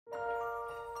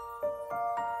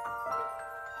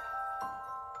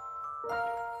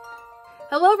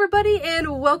Hello everybody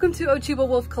and welcome to Ochi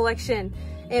Wolf Collection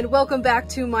and welcome back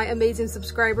to my amazing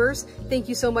subscribers. Thank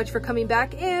you so much for coming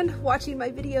back and watching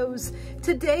my videos.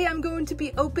 Today I'm going to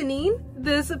be opening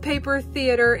this paper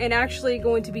theater and actually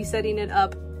going to be setting it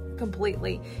up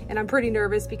completely. And I'm pretty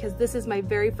nervous because this is my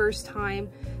very first time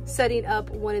setting up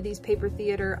one of these paper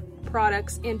theater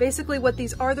products. And basically what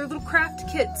these are, they're little craft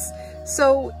kits.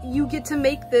 So you get to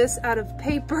make this out of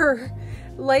paper,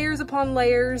 layers upon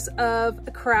layers of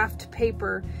craft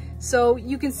paper. So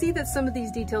you can see that some of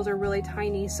these details are really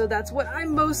tiny. So that's what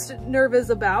I'm most nervous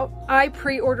about. I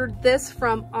pre-ordered this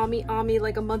from 𝐅𝐻𝐻𝐼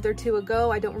like a month or two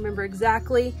ago. I don't remember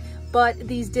exactly, but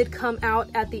these did come out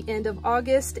at the end of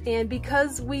August. And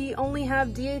because we only have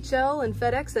DHL and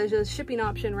FedEx as a shipping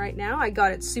option right now, I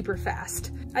got it super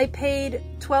fast. I paid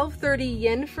 1230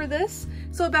 yen for this,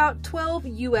 so about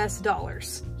 $12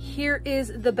 US. Here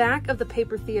is the back of the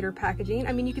paper theater packaging.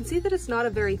 I mean, you can see that it's not a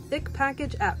very thick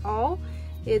package at all.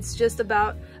 It's just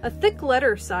about a thick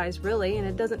letter size really, and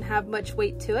it doesn't have much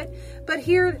weight to it. But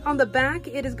here on the back,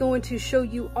 it is going to show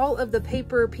you all of the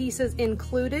paper pieces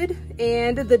included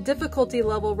and the difficulty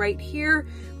level right here.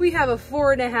 We have a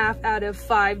 4.5 out of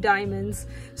 5 diamonds.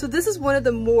 So this is one of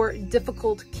the more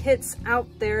difficult kits out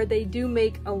there. They do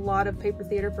make a lot of paper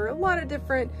theater for a lot of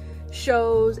different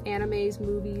shows, animes,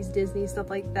 movies, Disney,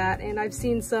 stuff like that. And I've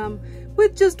seen some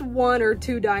with just 1 or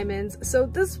 2 diamonds. So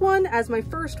this one, as my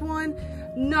first one,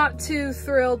 not too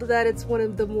thrilled that it's one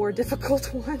of the more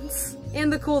difficult ones.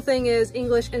 And the cool thing is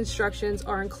English instructions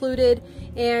are included,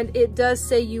 and it does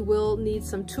say you will need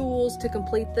some tools to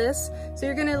complete this. So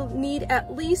you're gonna need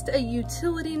at least a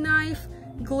utility knife,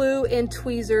 glue, and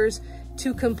tweezers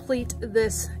to complete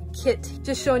this kit.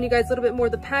 Just showing you guys a little bit more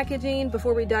of the packaging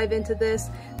before we dive into this.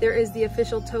 There is the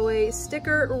official Toei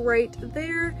sticker right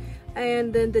there,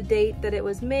 and then the date that it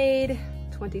was made.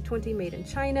 2020, made in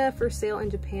China, for sale in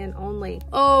Japan only.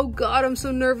 Oh god, I'm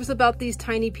so nervous about these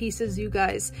tiny pieces, you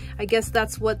guys. I guess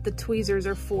that's what the tweezers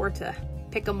are for, to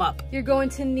pick them up. You're going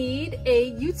to need a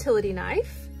utility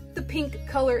knife. The pink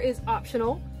color is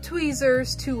optional.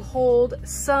 Tweezers to hold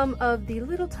some of the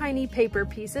little tiny paper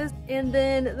pieces. And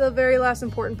then the very last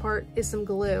important part is some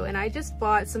glue. And I just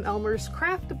bought some Elmer's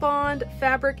Craft Bond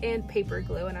fabric and paper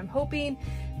glue, and I'm hoping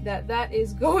that that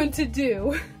is going to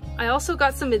do. I also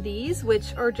got some of these,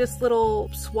 which are just little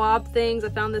swab things. I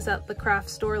found this at the craft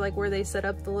store, like where they set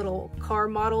up the little car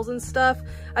models and stuff.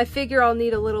 I figure I'll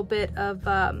need a little bit of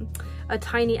a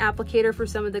tiny applicator for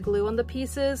some of the glue on the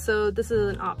pieces, so this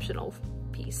is an optional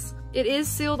piece. It is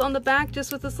sealed on the back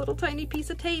just with this little tiny piece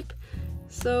of tape,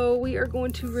 so we are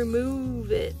going to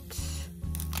remove it.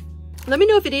 Let me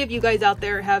know if any of you guys out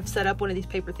there have set up one of these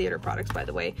paper theater products, by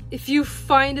the way. If you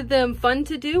find them fun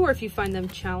to do or if you find them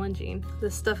challenging.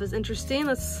 This stuff is interesting.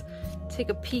 Let's take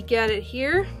a peek at it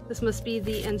here. This must be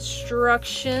the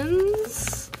instructions.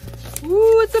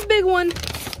 Ooh, it's a big one.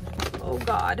 Oh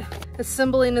god.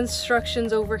 Assembling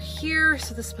instructions over here.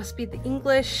 So this must be the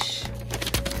English.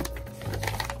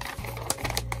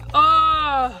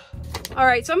 Oh! All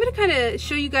right, so I'm gonna kind of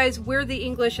show you guys where the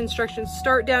English instructions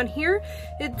start. Down here.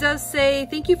 It does say,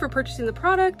 thank you for purchasing the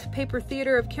product, paper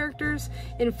theater of characters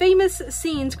in famous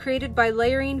scenes created by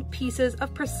layering pieces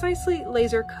of precisely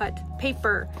laser cut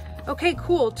paper. Okay,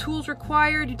 cool. Tools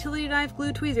required, utility knife,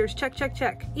 glue, tweezers, check, check,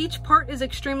 check. Each part is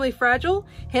extremely fragile.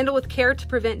 Handle with care to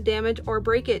prevent damage or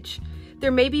breakage.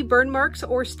 There may be burn marks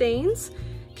or stains,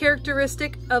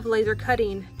 characteristic of laser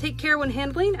cutting. Take care when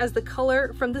handling, as the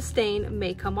color from the stain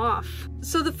may come off.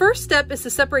 So the first step is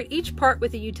to separate each part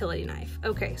with a utility knife.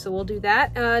 Okay, so we'll do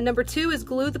that. Number 2 is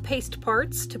glue the paste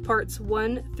parts to parts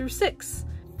 1 through 6.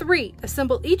 3,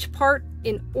 assemble each part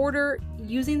in order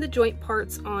using the joint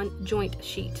parts on joint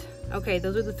sheet. Okay,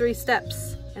 those are the 3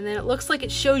 steps. And then it looks like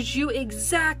it shows you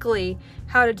exactly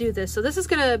how to do this. So this is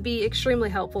gonna be extremely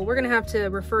helpful. We're gonna have to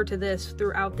refer to this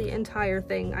throughout the entire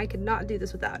thing. I could not do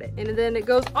this without it. And then it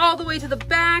goes all the way to the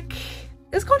back.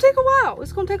 It's gonna take a while.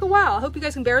 It's gonna take a while. I hope you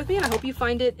guys can bear with me, and I hope you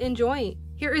find it enjoying.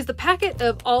 Here is the packet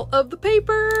of all of the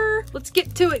paper. Let's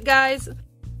get to it, guys.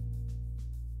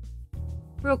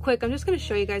 Real quick, I'm just going to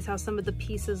show you guys how some of the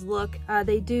pieces look.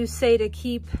 They do say to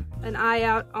keep an eye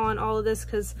out on all of this,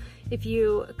 because if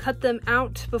you cut them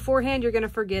out beforehand, you're going to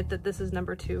forget that this is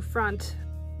number 2 front.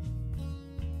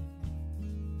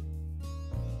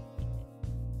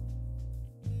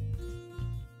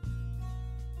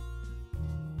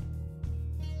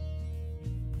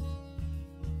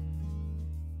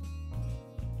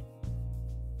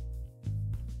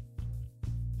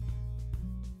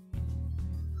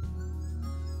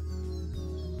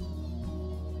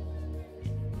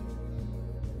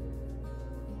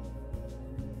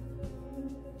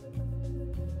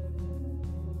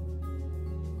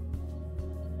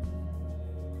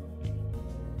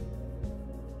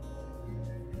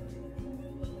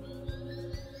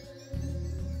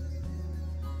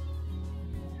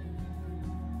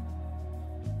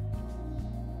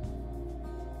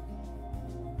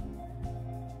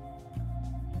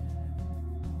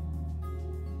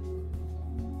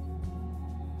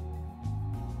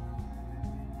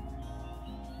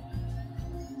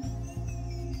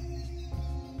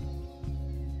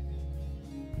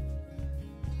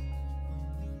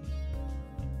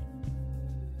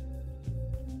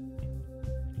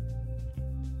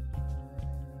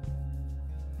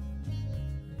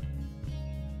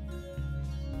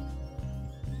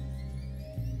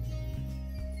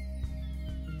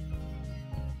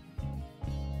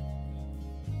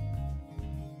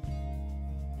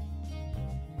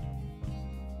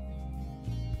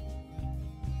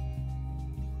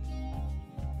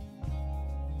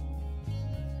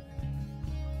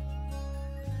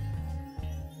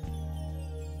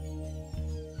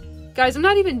 Guys, I'm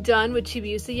not even done with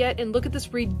Chibiusa yet, and look at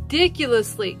this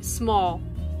ridiculously small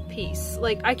piece.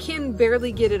 Like, I can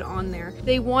barely get it on there.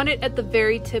 They want it at the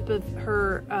very tip of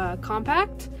her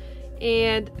compact,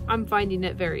 and I'm finding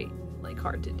it very, like,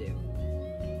 hard to do.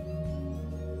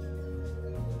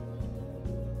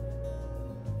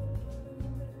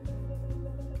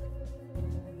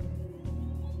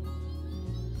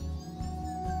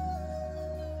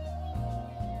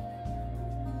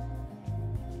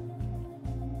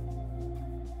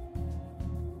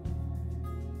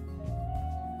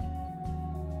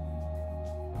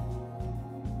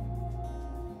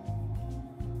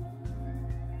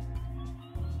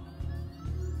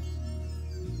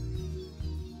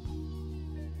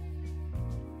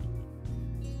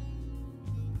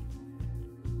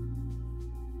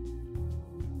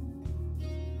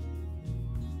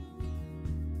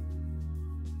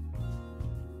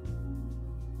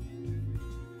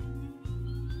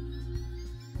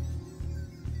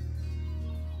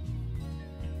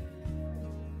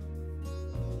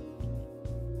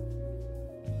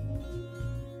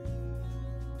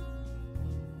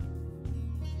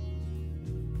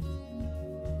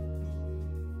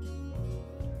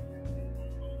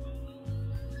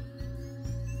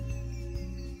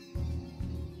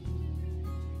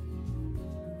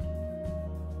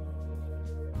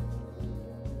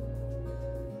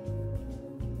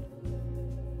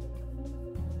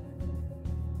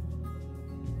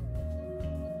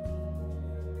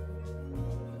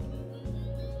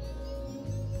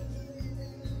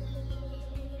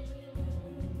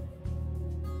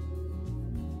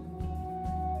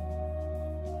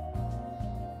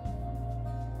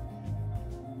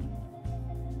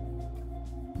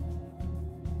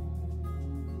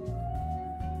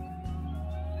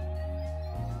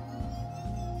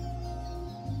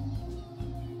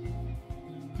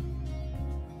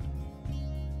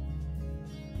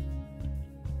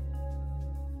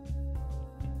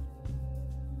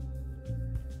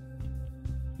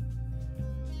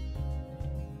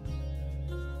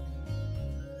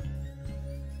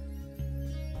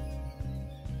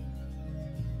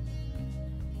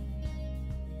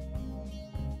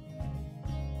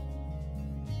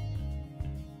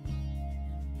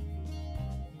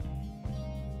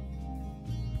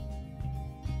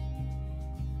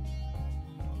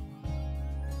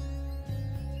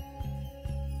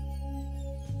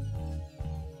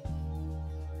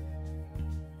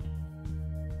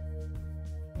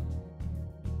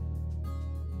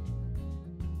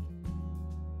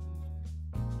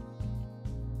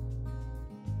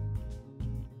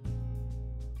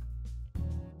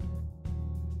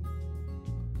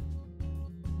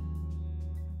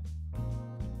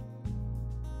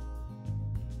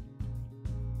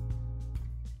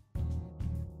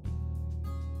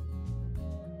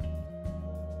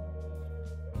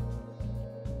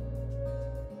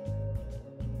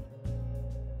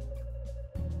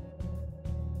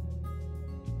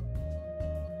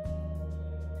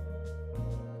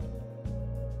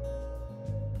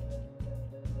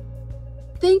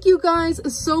 Thank you guys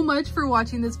so much for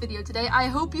watching this video today. I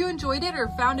hope you enjoyed it or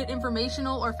found it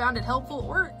informational or found it helpful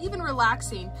or even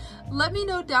relaxing. Let me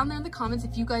know down there in the comments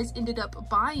if you guys ended up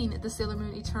buying the Sailor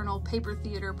Moon Eternal Paper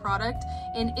Theater product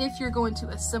and if you're going to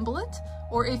assemble it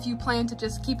or if you plan to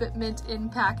just keep it mint in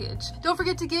package. Don't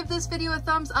forget to give this video a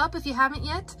thumbs up if you haven't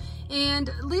yet, and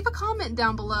leave a comment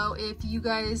down below if you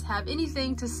guys have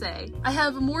anything to say. I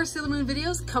have more Sailor Moon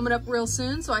videos coming up real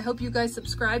soon, so I hope you guys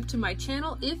subscribe to my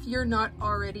channel if you're not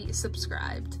already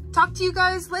subscribed. Talk to you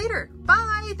guys later.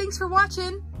 Bye! Thanks for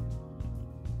watching!